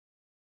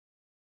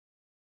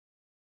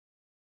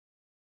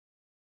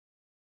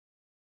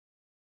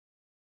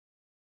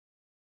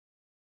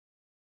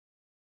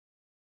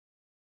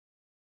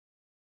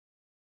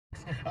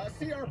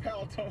See our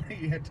pal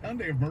Tony at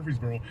Hyundai of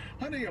Murfreesboro.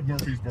 Hyundai of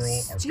Murfreesboro,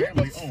 our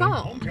Stupid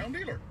family-owned hometown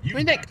dealer.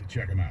 You've got to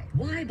check them out.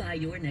 Why buy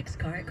your next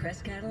car at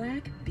Crest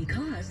Cadillac?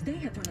 Because they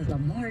have one of the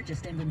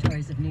largest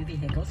inventories of new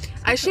vehicles.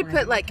 I should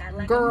put like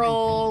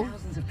girl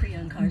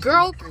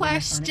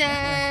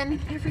question.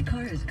 Every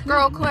car is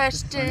girl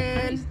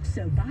question.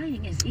 So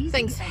buying is easy.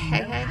 Thanks.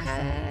 Hey.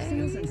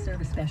 Sales and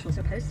service specials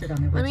are posted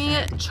on their Let me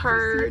website.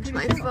 charge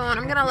my phone.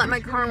 I'm gonna let my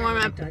car warm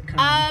up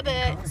a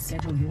bit.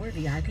 Schedule your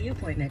VIP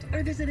appointment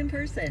or visit in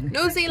person.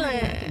 New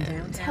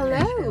Zealand.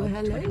 Hello.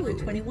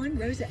 21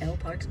 Rosa L.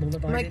 Parks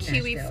Boulevard. My in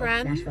Kiwi Nashville.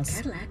 friends.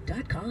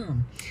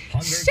 NashvilleCadillac.com.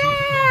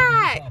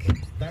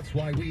 Shaq! That's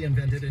why we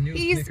invented a new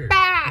He's Snickers.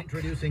 back.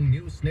 Introducing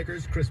new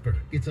Snickers Crisper.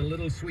 It's a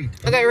little sweet.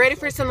 Okay, ready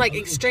for some like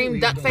extreme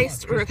duck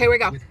face? Okay, here we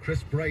go. With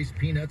crisp rice,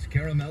 peanuts,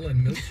 caramel,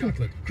 and milk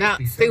chocolate. Not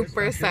Crispy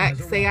super satisfaction has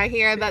a sexy. rock. I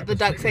hear that the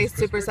duck face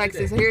super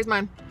sexy. So here's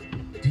mine.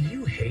 Do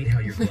you hate how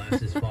your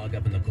glasses fog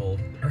up in the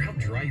cold, or how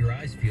dry your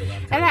eyes feel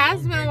after It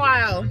has been a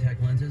while.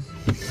 contact lenses?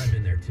 I've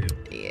been there too.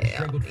 Yeah.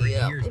 Struggled for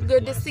years with Good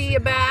to glasses see you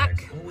and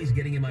contacts back. Always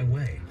getting in my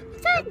way.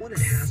 I wanted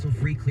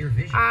hassle-free clear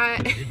vision. I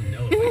didn't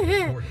know it was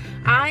important.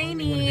 I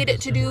need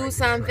to do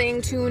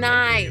something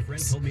tonight.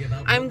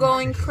 I'm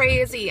going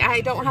crazy. I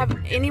don't have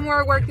any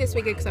more work this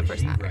week except for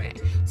Saturday.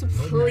 So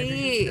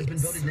please.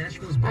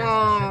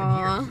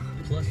 Aww.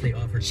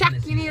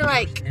 Shaq, you need to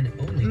like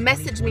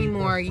message me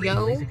more,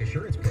 yo.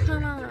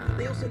 Come on.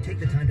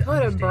 Go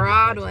to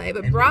Broadway.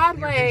 But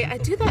Broadway, I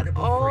do that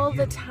all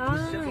the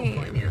time.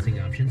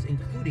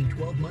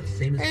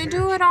 I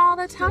do it all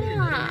the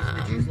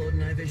time.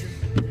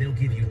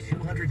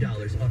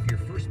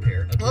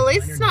 Well, at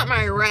least it's not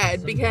my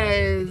red,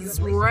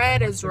 because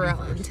red is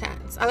real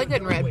intense. I look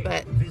good in red,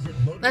 but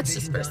that's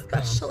just for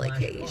special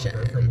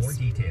occasions.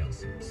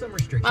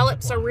 My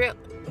lips are real.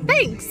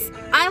 Thanks.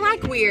 I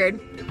like weird.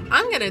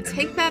 I'm gonna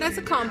take that as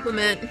a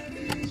compliment.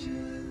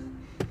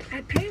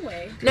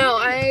 No,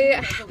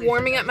 I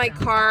warming up my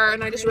car,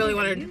 and I just really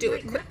wanted to do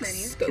a quick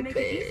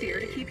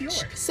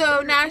scopage.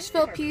 So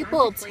Nashville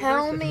people,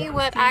 tell me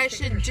what I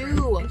should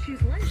do,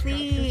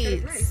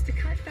 please.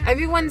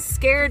 Everyone's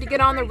scared to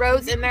get on the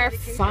roads, and they're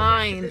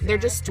fine. They're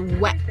just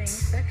wet.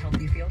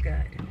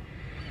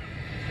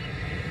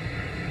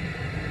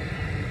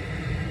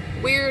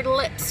 Weird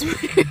lips. Where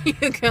are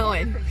you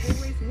going?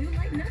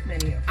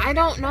 I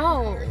don't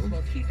know.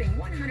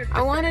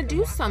 I want to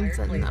do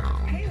something though.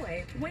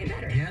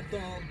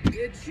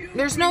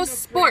 There's no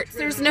sports.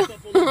 There's no.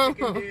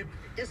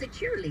 Does a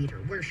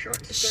cheerleader wear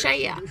shorts?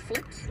 Shaya.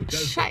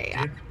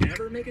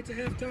 Ever make it to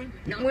halftime?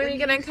 When are you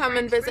gonna come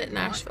and visit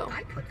Nashville?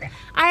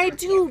 I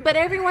do, but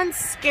everyone's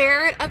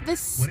scared of the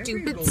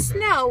stupid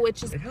snow,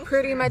 which is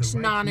pretty much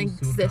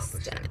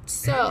non-existent.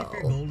 So,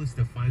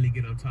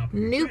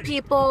 new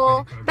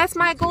people. That's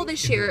my goal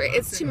this year.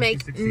 Is to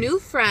make new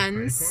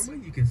friends,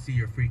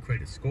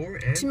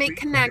 to make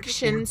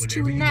connections,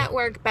 to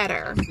network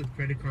better.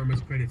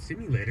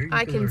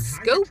 I can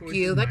scope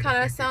you. That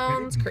kind of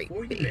sounds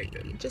creepy.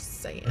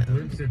 Just saying.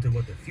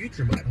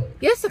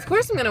 Yes, of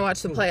course I'm gonna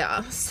watch the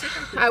playoffs.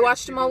 I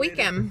watched them all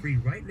weekend.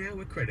 Right now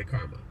with Credit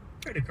Karma.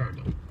 Credit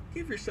Karma.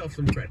 Give yourself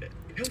some credit.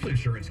 Health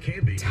insurance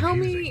can be. Tell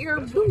me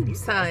your boob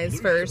size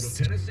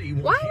first.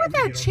 Why would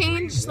that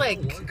change, like,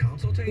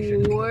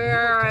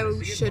 where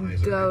I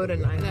should go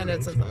tonight? That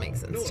doesn't make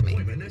sense to me.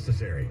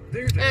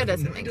 That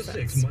doesn't make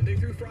sense.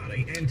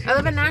 I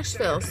live in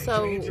Nashville,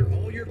 so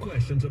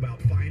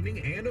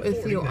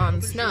with you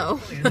on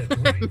snow,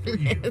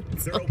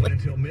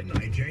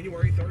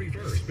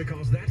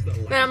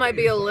 that might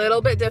be a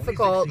little bit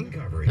difficult. I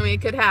mean,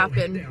 it could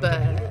happen,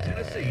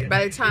 but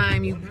by the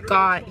time you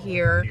got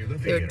here,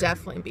 there would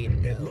definitely be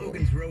no.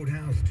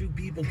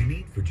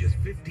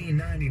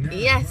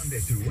 Yes,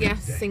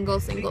 single.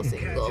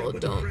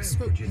 Don't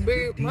smoke.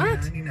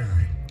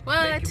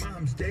 What?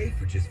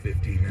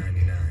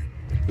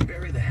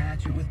 Bury the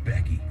hatchet with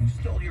Becky, who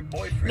stole your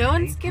boyfriend. No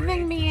one's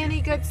giving me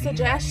any good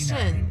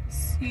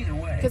suggestions.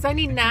 Because I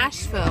need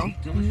Nashville.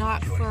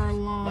 Not for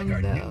long,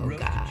 though,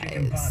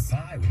 guys.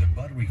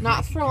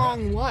 Not for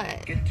long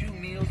what? Get 2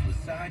 meals with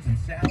sides and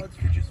salads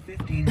for just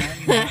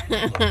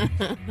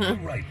 $15.99. The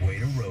right way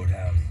to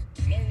Roadhouse.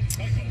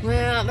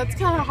 Well, that's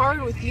kind of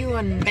hard with you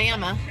and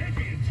Bama.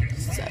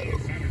 So.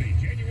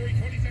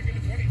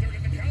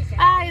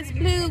 Eyes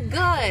blue,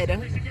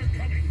 good.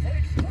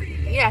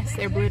 Yes,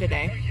 they're blue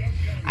today.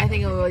 I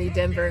think it will be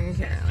Denver and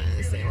Carolina.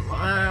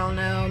 I don't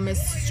know.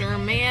 Mr.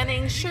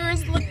 Manning sure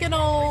is looking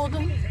old.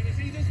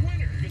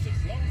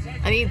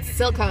 I need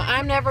silicone.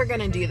 I'm never going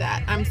to do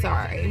that. I'm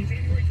sorry.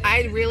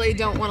 I really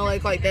don't want to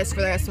look like this for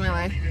the rest of my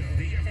life.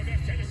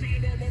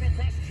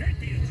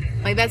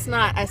 Like, that's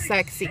not a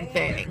sexy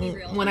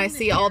thing. When I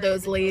see all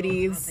those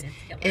ladies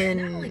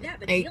in,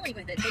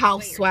 like,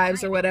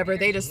 Housewives or whatever,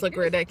 they just look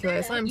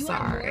ridiculous. I'm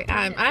sorry.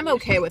 I'm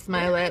okay with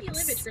my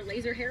lips.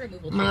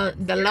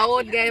 The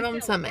Lord gave them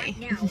to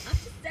me.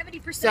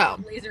 50%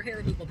 off laser hair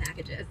removal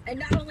packages. And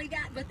not only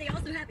that, but they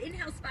also have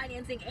in-house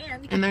financing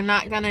and they're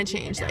not gonna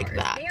change like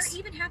that. They're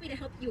even happy to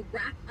help you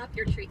wrap up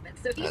your treatment.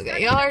 So if you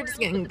okay, y'all are just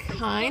getting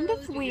kind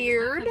of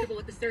weird.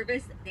 With the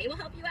service, they will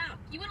help you out.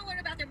 You want to learn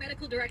about their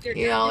medical director?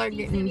 Y'all are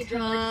getting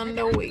kind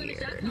of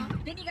weird.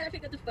 Then you gotta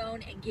pick up the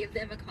phone and give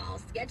them a call.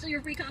 Schedule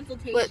your free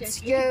consultation.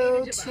 Let's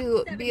go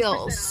to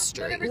Beale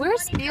Street.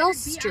 Where's Beale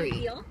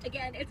Street?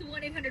 Again, it's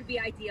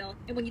 1-800-BI-DEAL.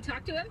 And when you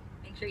talk to him,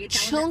 make sure you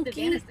tell them that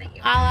Chunky Savannah sent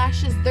you.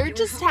 eyelashes. They're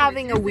just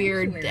having a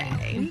weird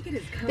day.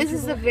 This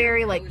is a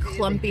very like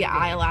clumpy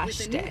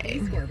eyelash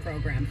day.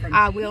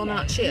 I will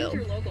not chill.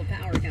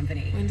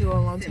 Went to a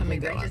long time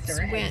ago.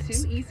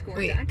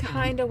 We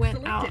kind of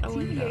went out a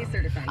window.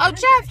 Oh,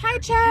 Jeff. Hi,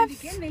 Jeff.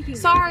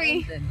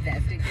 Sorry.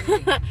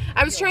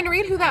 I was trying to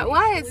read who that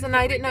was, and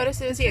I didn't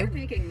notice it was you.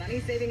 Making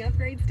money-saving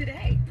upgrades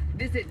today.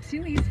 Visit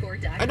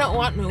 2escore.com. I don't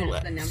want new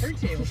That's the lips. number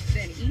 2,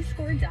 then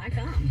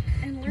escore.com,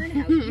 and learn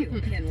how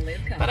you can live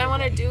comfortably. But I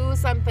want to do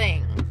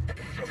something.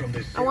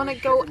 I want to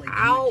go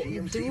out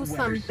and do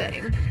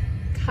something.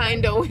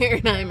 Kind of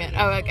weird. I meant.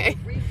 Oh, okay.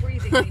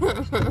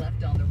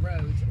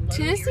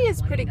 Tennessee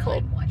is pretty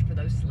cold.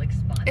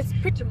 It's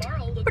pretty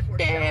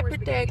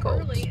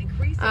cold.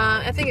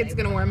 I think it's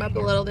gonna warm up a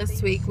little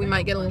this week. We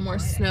might get a little more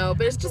snow,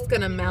 but it's just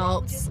gonna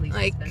melt.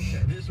 Like,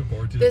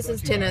 this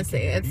is Tennessee.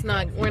 It's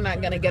not. We're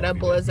not gonna get a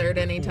blizzard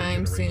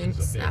anytime soon.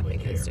 Snapping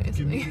his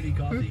Tennessee.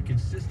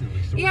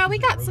 Yeah, we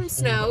got some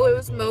snow. It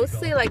was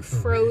mostly like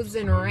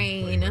frozen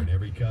rain,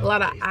 a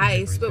lot of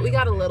ice, but we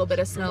got a little bit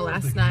of snow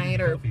last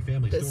night or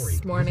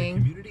this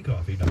morning.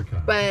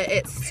 But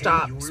it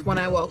stopped when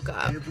I woke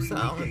up,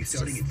 so it's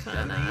just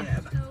kind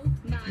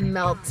of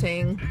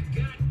melting.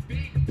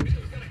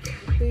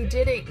 We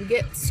didn't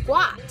get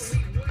squat.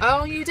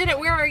 Oh, you didn't.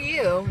 Where are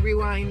you?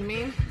 Rewind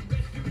me.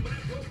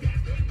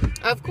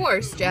 Of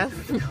course, Jeff.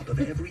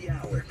 Every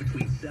hour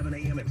between 7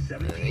 a.m. and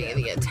 7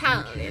 p.m. The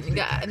Italian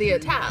guy, the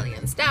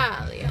Italian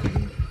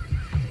stallion.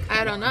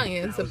 I don't know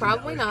you, so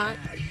probably not.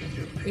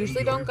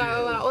 Usually don't go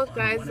out with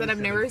guys that I've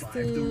never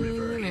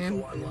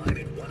seen.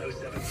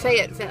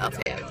 Fayetteville.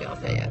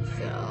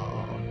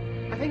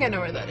 I think I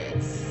know where that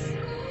is.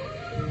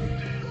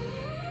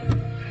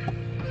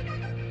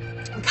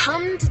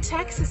 Come to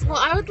Texas. Well,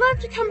 I would love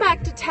to come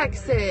back to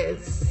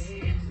Texas.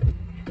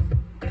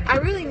 I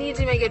really need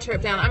to make a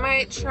trip down. I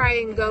might try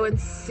and go and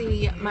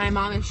see my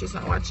mom if she's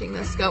not watching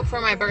this. Go for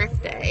my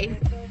birthday.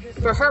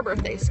 For her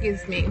birthday,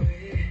 excuse me.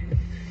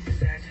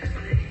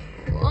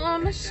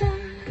 I'm a shot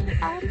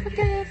of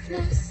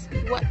forgiveness.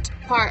 What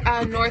part?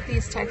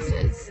 Northeast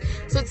Texas.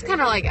 So it's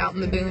kind of like out in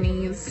the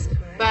boonies.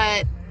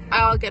 But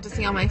I'll get to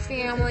see all my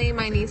family,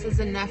 my nieces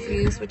and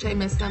nephews, which I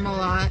miss them a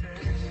lot.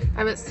 I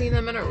haven't seen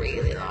them in a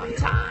really long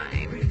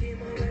time.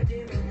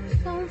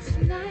 So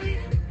tonight,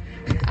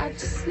 I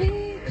just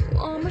need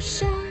one more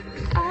shot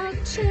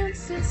at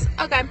chances.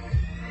 Okay.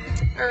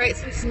 Alright,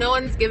 since no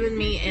one's given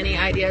me any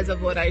ideas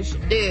of what I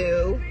should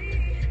do,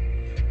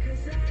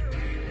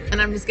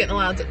 and I'm just getting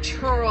lots of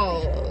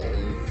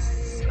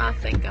trolls, I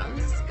think I'm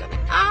just gonna...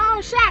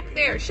 Oh, Shaq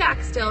there.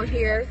 Shaq's still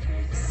here.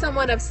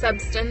 Somewhat of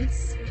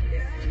substance.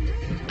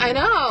 I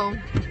know.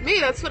 Maybe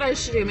that's what I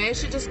should do. Maybe I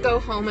should just go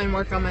home and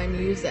work on my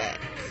music.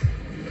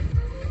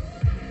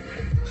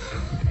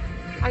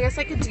 I guess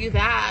I could do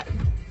that.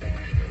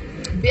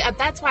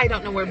 That's why I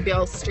don't know where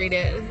Beale Street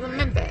is.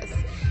 Memphis.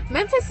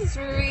 Memphis is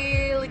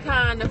really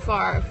kind of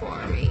far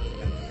for me.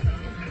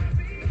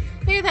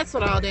 Maybe that's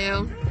what I'll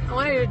do. I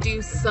wanted to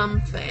do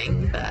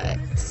something, but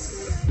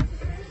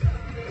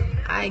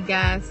I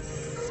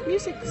guess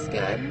music is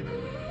good.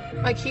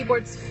 My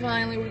keyboard's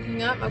finally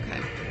working up.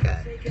 Okay, good.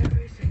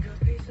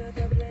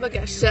 Look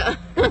at shit.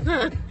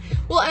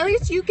 Well, at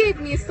least you gave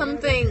me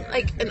something,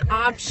 like an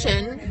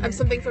option of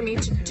something for me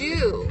to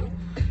do.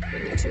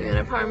 To an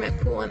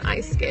apartment pool and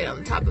ice skate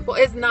on top of the pool.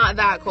 It's not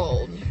that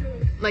cold.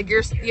 Like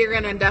you're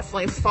gonna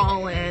definitely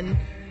fall in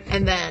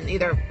and then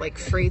either like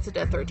freeze to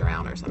death or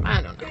drown or something.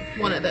 I don't know.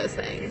 One of those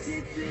things.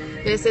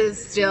 This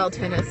is still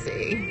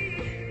Tennessee.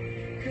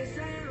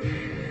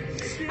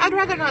 I'd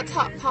rather not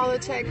talk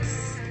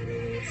politics.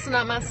 It's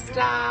not my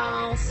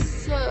style.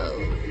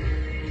 So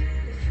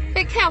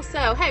Big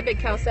Kelso. Hey, Big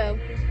Kelso.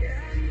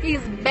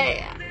 He's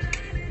back.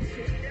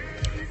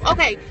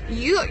 Okay,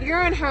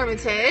 you're in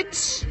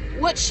Hermitage.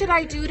 What should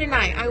I do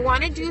tonight? I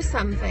want to do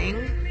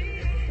something,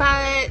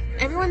 but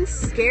everyone's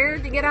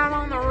scared to get out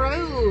on the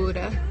road.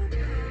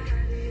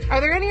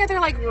 Are there any other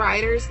like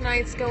riders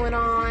nights going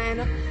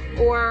on?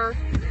 Or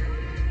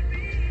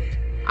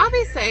I'll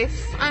be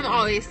safe. I'm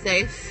always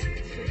safe.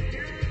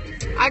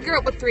 I grew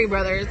up with 3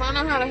 brothers. I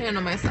know how to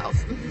handle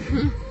myself.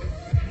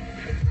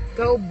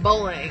 Go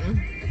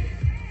bowling.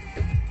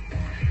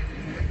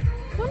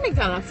 That'd be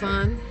kind of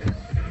fun.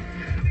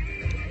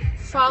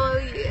 Follow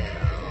you.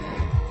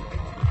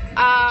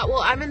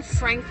 Well, I'm in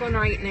Franklin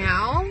right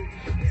now,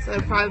 so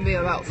it'll probably be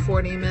about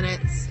 40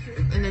 minutes,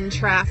 and then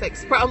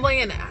traffic's probably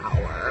an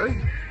hour.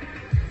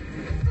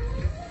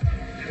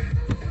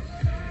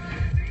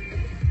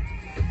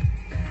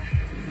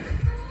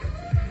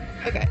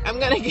 Okay, I'm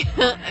gonna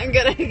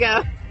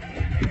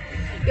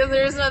go because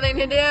there's nothing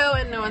to do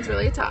and no one's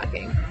really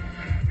talking.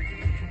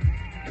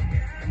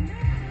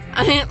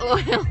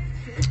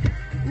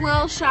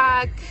 Well,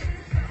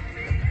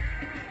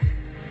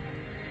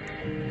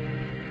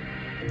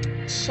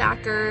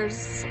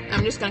 Shackers.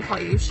 I'm just gonna call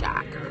you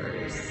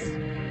Shackers.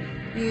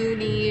 You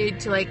need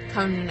to like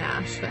come to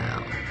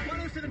Nashville.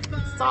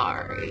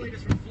 Sorry.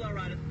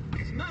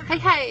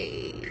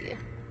 Hey.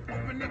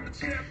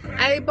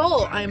 I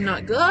bowl. I'm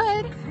not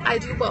good. I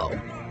do bowl.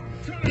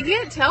 You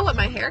can't tell what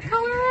my hair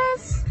color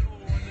is?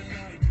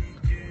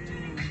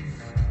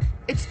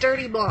 It's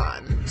dirty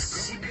blonde.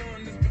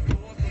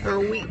 Or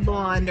wheat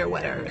blonde or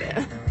whatever it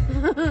is.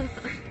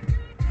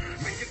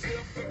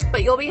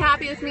 But you'll be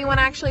happy with me when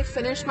I actually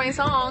finish my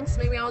songs.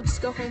 Maybe I'll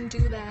just go home and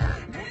do that.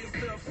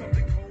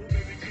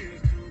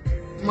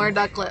 More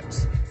duck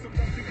lips.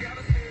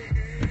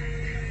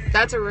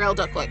 That's a real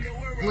duck lip.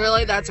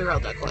 Really, that's a real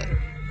duck lip.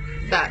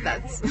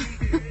 That's...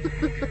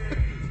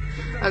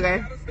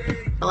 Okay.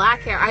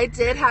 Black hair. I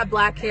did have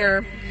black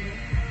hair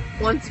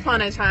once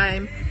upon a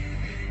time.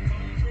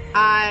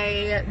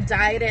 I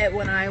dyed it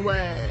when I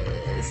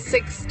was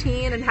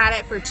 16 and had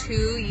it for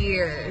 2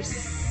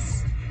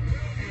 years.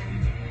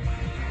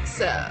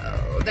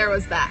 So, there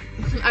was that.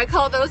 I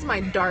call those my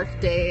dark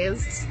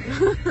days.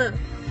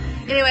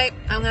 Anyway,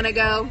 I'm gonna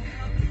go.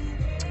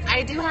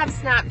 I do have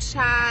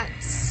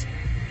Snapchat.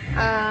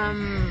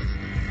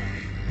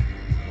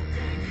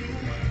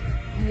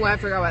 I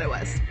forgot what it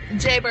was.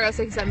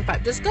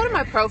 jburroughs675. Just go to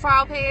my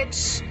profile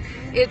page.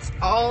 It's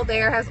all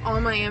there. Has all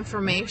my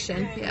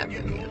information. Yeah,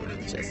 maybe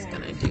I'm just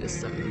gonna do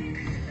some.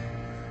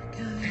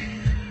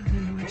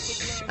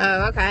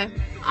 Oh, okay.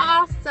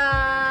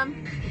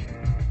 Awesome.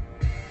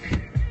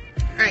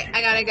 Alright,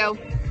 I gotta go.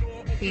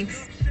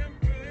 Peace.